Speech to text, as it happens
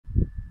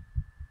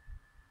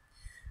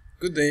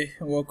Good day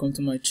and welcome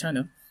to my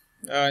channel.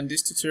 In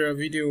this tutorial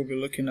video we'll be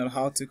looking at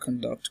how to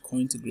conduct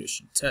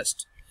cointegration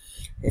test.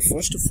 But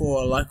first of all,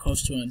 I'd like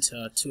us to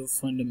answer two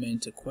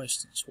fundamental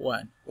questions.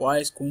 One, why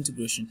is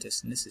cointegration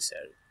test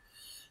necessary?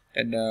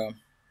 And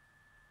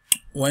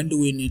when do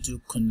we need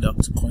to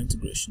conduct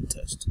cointegration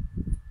test?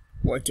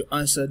 Well, to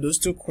answer those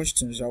two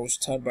questions, I will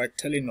start by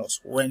telling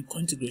us when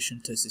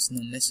cointegration test is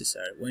not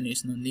necessary, when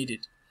it's not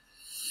needed.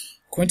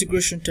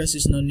 Cointegration test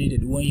is not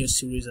needed when your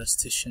series are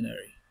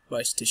stationary.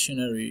 By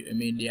stationary, I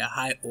mean they are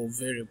high or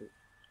variable.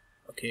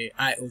 Okay,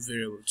 high or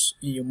variables.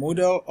 In your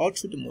model or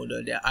through the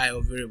model, they are high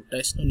or variable.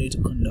 There's no need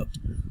to conduct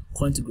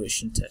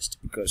cointegration test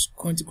because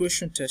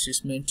cointegration test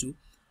is meant to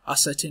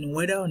ascertain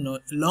whether or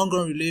not a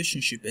long-run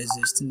relationship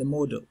exists in the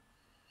model.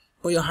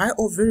 But your high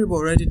or variable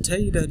already tell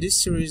you that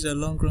this series are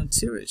long-run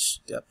series.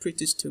 They are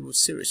pretty stable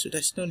series, so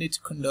there's no need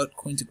to conduct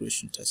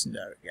cointegration test in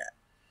that regard.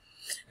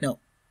 Now,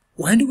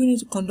 when do we need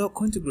to conduct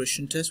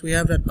cointegration test? We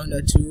have that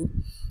under two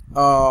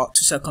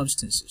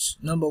circumstances.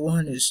 Number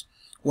one is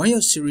when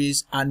your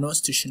series are not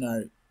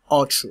stationary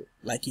all through,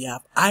 like you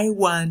have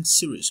I1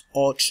 series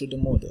all through the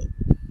model.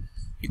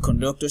 You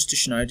conduct a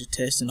stationarity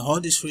test and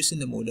all the series in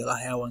the model are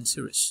I1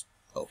 series.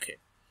 Okay.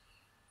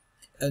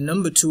 And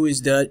number two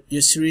is that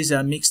your series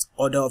are mixed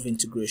order of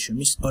integration,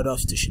 mixed order of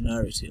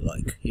stationarity,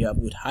 like you have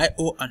with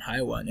I0 and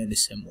I1 in the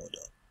same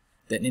model.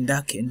 Then in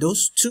that case, in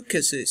those two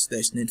cases, there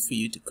is need for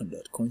you to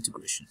conduct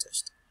cointegration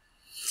test.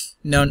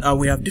 Now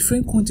we have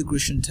different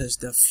cointegration tests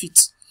that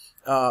fit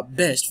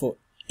best for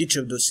each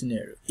of those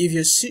scenarios. If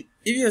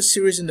your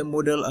series in the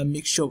model are a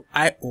mixture of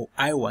I0,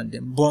 I1,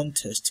 then bond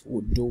test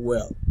would do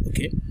well.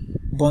 Okay,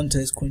 bond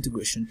test,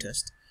 cointegration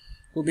test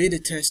will be the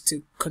test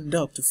to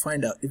conduct to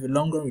find out if a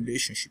long-run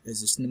relationship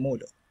exists in the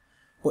model.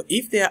 But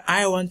if they are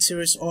I1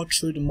 series all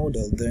through the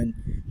model,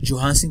 then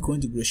Johansson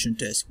cointegration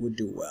test would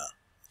do well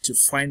to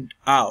find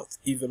out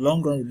if a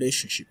long-run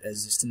relationship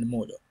exists in the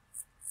model.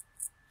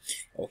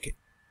 Okay,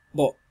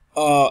 but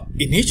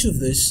in each of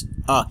this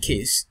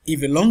case,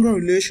 if a long-run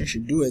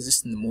relationship do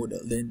exist in the model,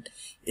 then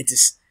it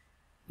is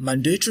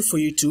mandatory for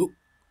you to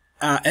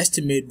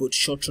estimate both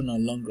short-run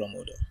and long-run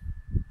model.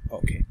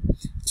 Okay,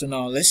 so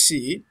now let's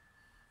see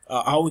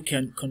how we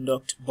can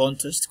conduct bond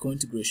test,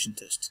 cointegration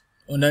test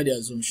under the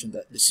assumption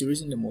that the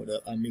series in the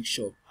model are a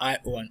mixture of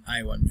I0 and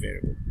I1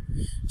 variable.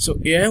 So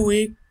here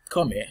we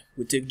come here,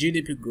 we take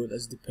GDP growth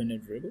as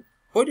dependent variable.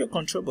 Hold your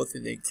control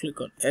button, then click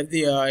on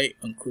FDI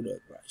and crude oil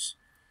price.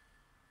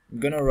 I'm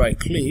gonna right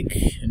click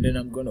and then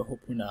I'm gonna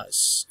open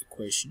as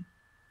equation.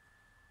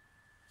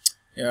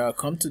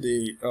 Come to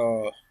the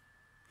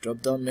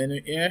drop down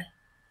menu here.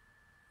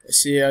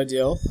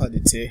 CRDL at the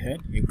tail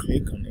head, you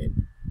click on it.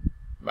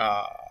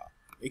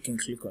 You can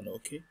click on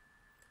OK.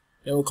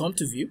 Then we'll come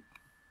to view.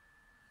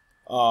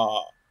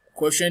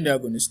 Quotient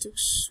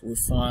diagnostics. We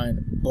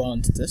find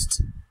bond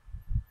test.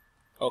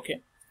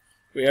 Okay.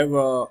 We have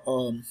a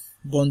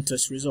bond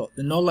test result.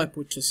 The null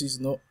hypothesis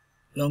no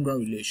long-run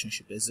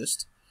relationship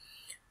exists.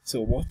 So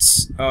what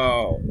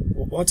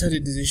are the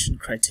decision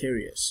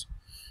criteria?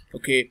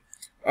 Okay,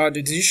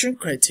 the decision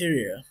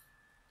criteria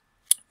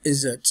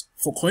is that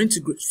for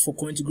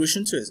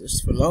cointegration to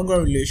exist, for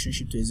long-run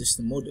relationship to exist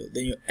in the model,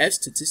 then your F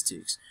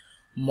statistics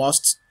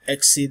must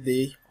exceed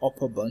the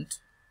upper bound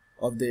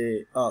of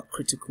the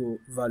critical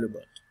value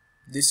bound.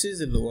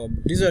 These are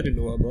the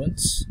lower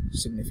bounds,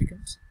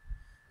 significant,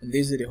 and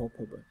these are the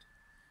upper bound.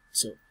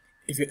 So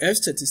if your F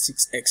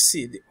statistics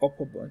exceed the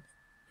upper bound,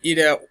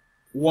 either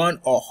one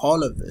or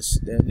all of this,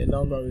 then the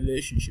long-run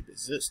relationship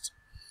exists.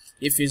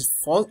 If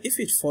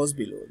it falls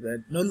below,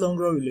 then no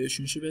long-run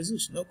relationship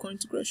exists, no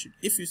cointegration.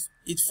 If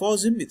it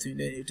falls in between,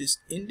 then it is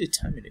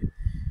indeterminate.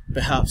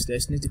 Perhaps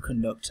there's need to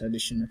conduct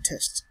additional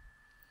tests.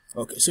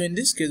 Okay, so in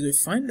this case, we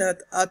find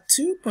that at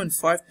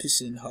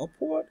 2.5%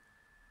 upward,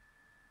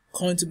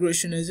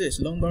 cointegration exists,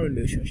 long-run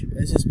relationship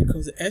exists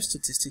because the F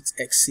statistics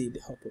exceed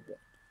the upper bound.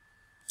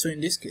 So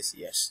in this case,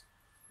 yes,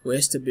 we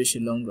establish a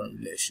long-run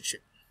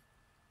relationship.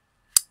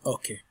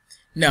 Okay,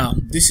 now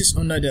this is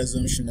under the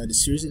assumption that the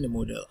series in the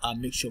model are a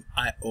mixture of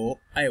I0,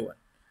 I1.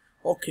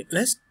 Okay,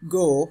 let's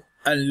go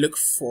and look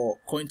for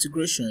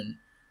cointegration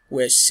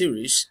where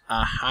series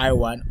are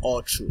I1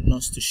 all through,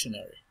 not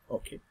stationary.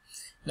 Okay,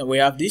 now we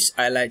have this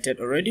highlighted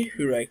already.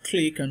 We right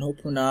click and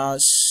open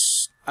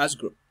as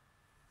group.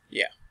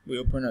 Yeah, we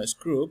open as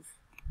group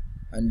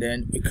and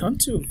then we come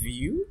to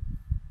view.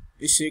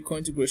 You see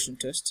cointegration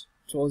test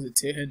towards the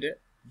tail head there,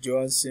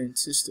 Johansson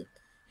system.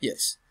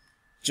 Yes,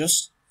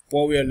 just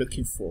what we are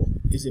looking for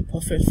is a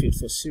perfect fit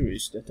for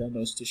series that are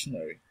not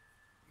stationary.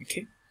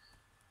 Okay.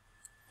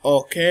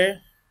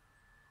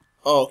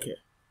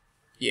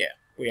 Yeah,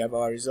 we have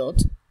our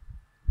result.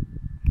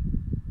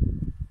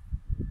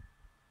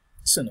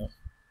 So now,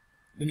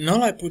 the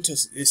null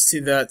hypothesis is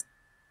still that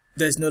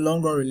there's no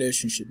long-run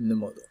relationship in the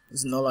model.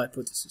 It's a null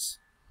hypothesis.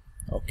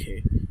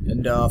 Okay,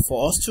 and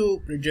for us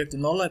to reject the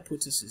null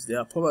hypothesis,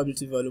 their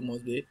probability value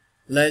must be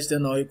less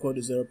than or equal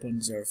to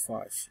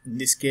 0.05. In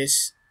this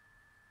case,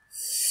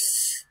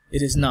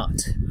 it is not,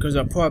 because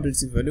our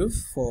probability value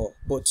for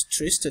both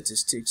trace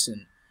statistics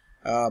and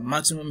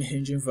Maximum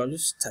hinging value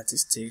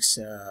statistics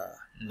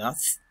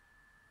NAF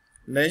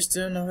less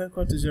than or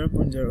equal to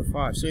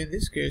 0.05. So in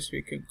this case,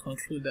 we can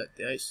conclude that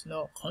there is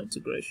no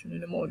cointegration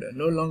in the model,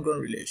 no longer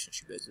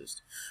relationship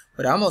exists.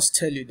 But I must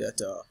tell you that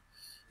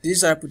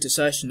this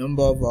hypothesized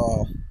number of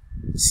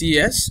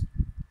CS,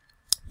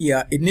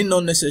 yeah, it need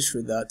not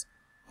necessary that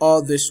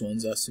all these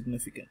ones are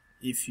significant.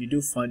 If you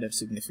do find them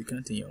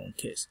significant in your own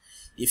case,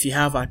 if you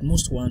have at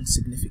most one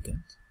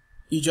significant,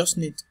 you just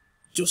need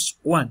just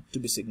one to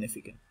be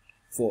significant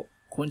for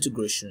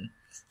cointegration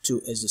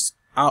to exist.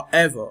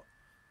 However,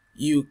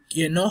 you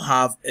cannot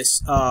have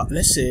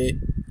let's say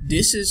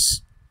this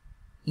is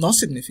not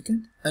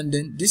significant and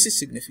then this is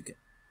significant.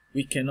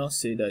 We cannot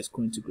say that it's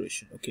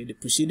cointegration. Okay, the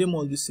preceding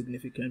must be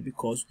significant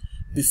because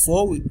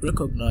before we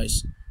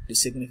recognize the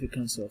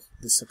significance of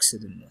the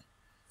succeeding one.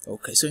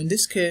 Okay, so in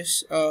this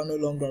case, no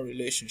longer a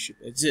relationship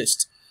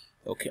exists.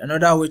 Okay,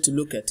 another way to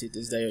look at it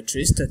is that your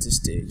trace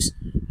statistics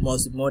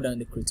must be more than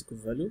the critical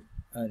value,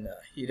 and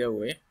either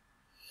way,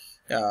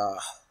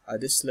 at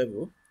this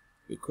level,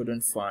 we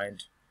couldn't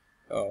find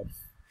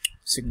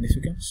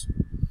significance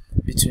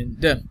between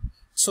them.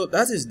 So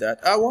that is that.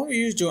 When we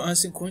use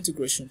Johansson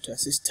cointegration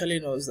test, it's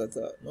telling us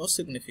that no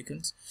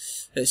significance,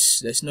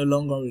 there's no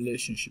longer a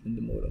relationship in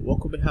the model. What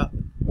could be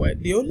happening? Well,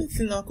 the only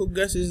thing I could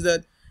guess is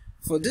that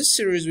for this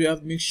series we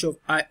have mixture of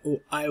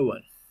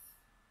I1.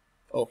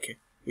 Okay,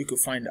 we could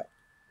find out.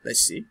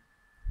 Let's see.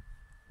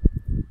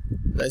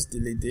 Let's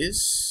delete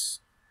this.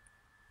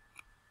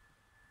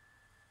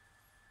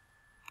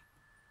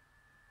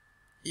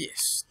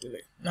 Yes,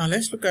 delete. Now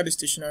let's look at the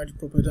stationarity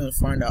property and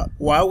find out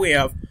why we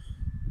have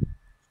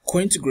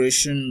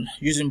cointegration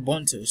using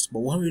bond test, but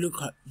when we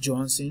look at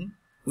Johansson,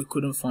 we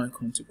couldn't find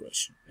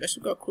cointegration. Let's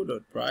look at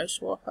crude price.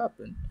 What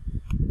happened?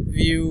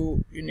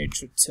 View unit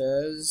truth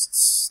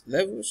tests,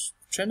 levels,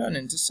 trend and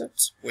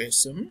intercept. Wait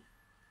some.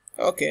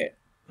 Okay,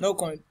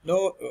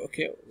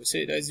 okay, we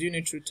say there's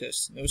unit truth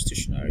test, no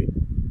stationary.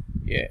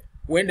 Yeah,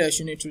 when there's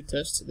unit truth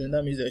test, then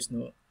that means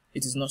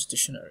it is not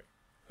stationary.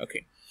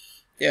 Okay,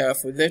 yeah,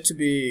 for there to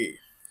be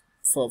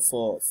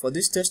for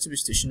this test to be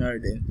stationary,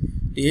 then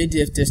the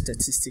ADF test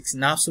statistics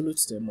in absolute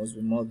term must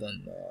be more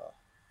than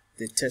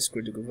the test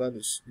critical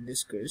values. In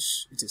this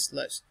case, it is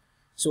less.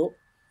 So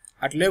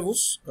at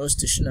levels, no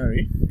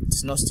stationary, it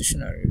is not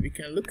stationary. We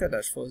can look at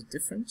that first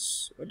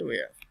difference. What do we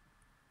have?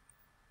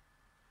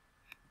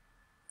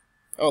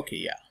 Okay,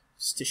 yeah,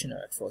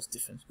 stationary at first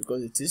difference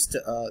because it is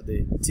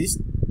the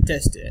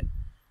test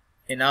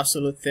in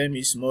absolute term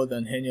is more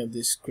than any of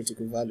these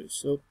critical values.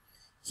 So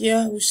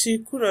yeah, we see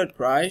crude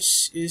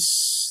price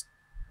is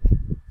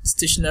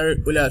stationary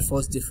only at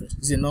first difference.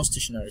 It's a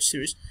non-stationary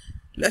series.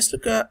 Let's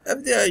look at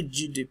FDI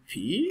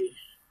GDP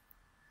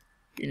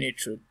unit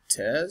truth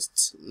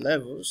test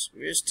levels.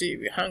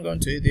 We hang on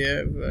to it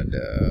there, and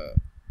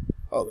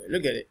okay,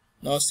 look at it.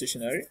 Not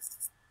stationary.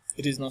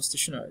 It is not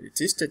stationary.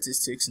 It is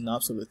statistics in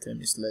absolute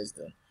term is less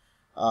than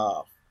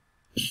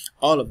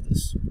all of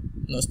this.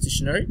 Not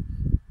stationary.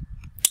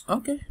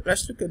 Okay,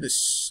 let's look at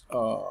this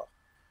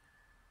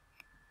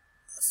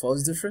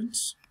first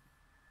difference.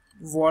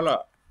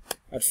 Voila,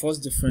 at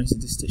first difference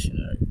it is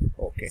stationary.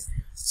 Okay,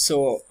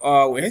 so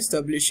we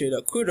established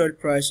that crude oil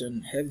price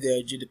and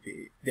FDI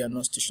GDP, they are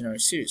not stationary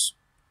series.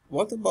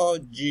 What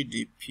about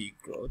GDP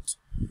growth?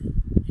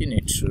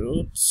 Unit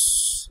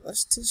truths.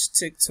 Let's just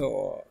stick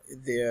to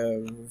their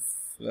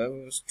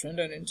levels, trend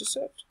and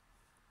intercept.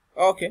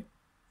 Okay,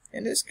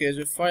 in this case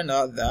we find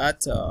out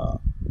that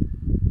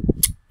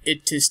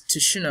it is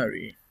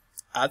stationary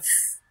at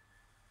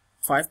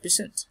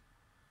 5%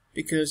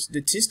 because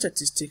the T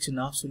statistics in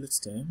absolute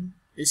term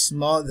is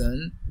more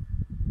than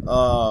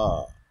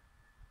the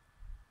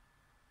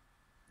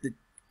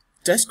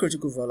test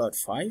critical value at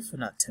 5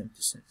 and at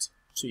 10%.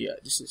 So yeah,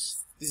 this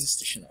is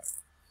stationary.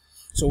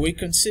 So we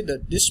can see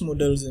that this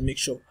model is a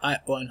mixture of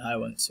I1 and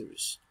I1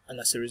 series, and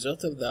as a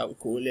result of that, we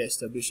could only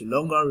establish a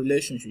longer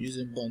relationship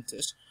using bond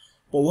test.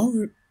 But when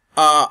we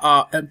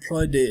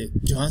employ the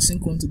Johansson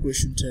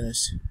cointegration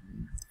test,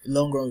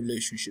 longer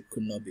relationship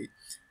could not be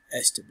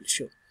established.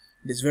 So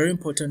it is very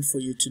important for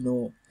you to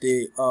know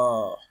the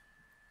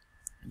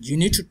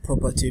unit truth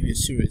property of your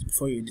series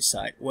before you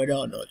decide whether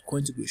or not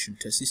cointegration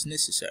test is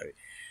necessary.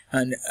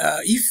 And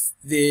if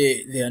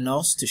they are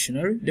now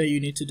stationary, then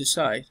you need to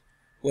decide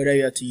whether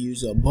you have to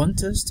use a bond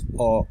test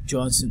or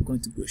Johansson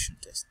cointegration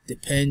test.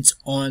 Depends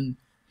on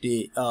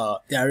the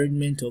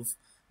arrangement of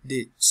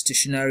the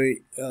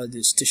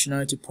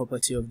stationarity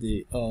property of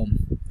the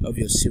of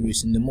your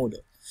series in the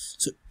model.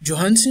 So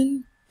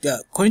Johansson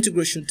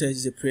cointegration test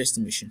is a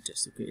pre-estimation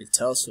test. Okay, it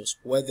tells us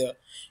whether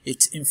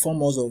it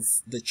informs us of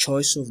the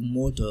choice of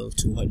model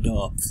to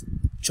adopt,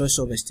 choice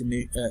of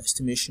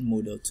estimation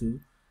model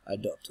to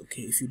adopt.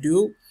 Okay, if you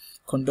do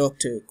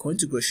conduct a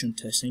cointegration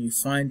test and you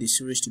find the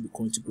series to be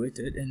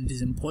cointegrated, and it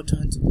is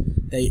important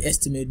that you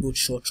estimate both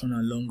short-run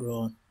and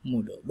long-run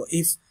model. But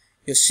if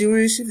your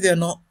series, if they are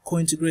not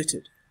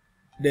cointegrated,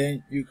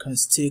 then you can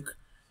stick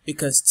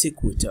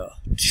with a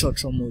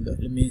short-run model.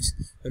 It means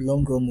a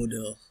long-run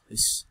model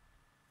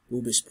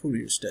will be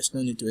spurious. There's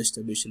no need to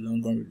establish a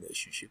long-run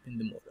relationship in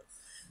the model.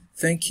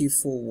 Thank you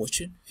for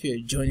watching. If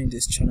you're joining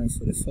this channel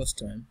for the first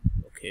time,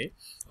 okay,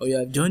 or you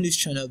have joined this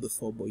channel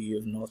before but you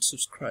have not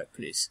subscribed,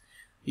 please,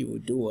 you will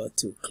do well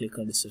to click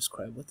on the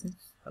subscribe button,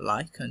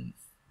 like, and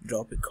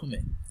drop a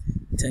comment.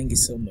 Thank you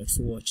so much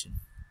for watching.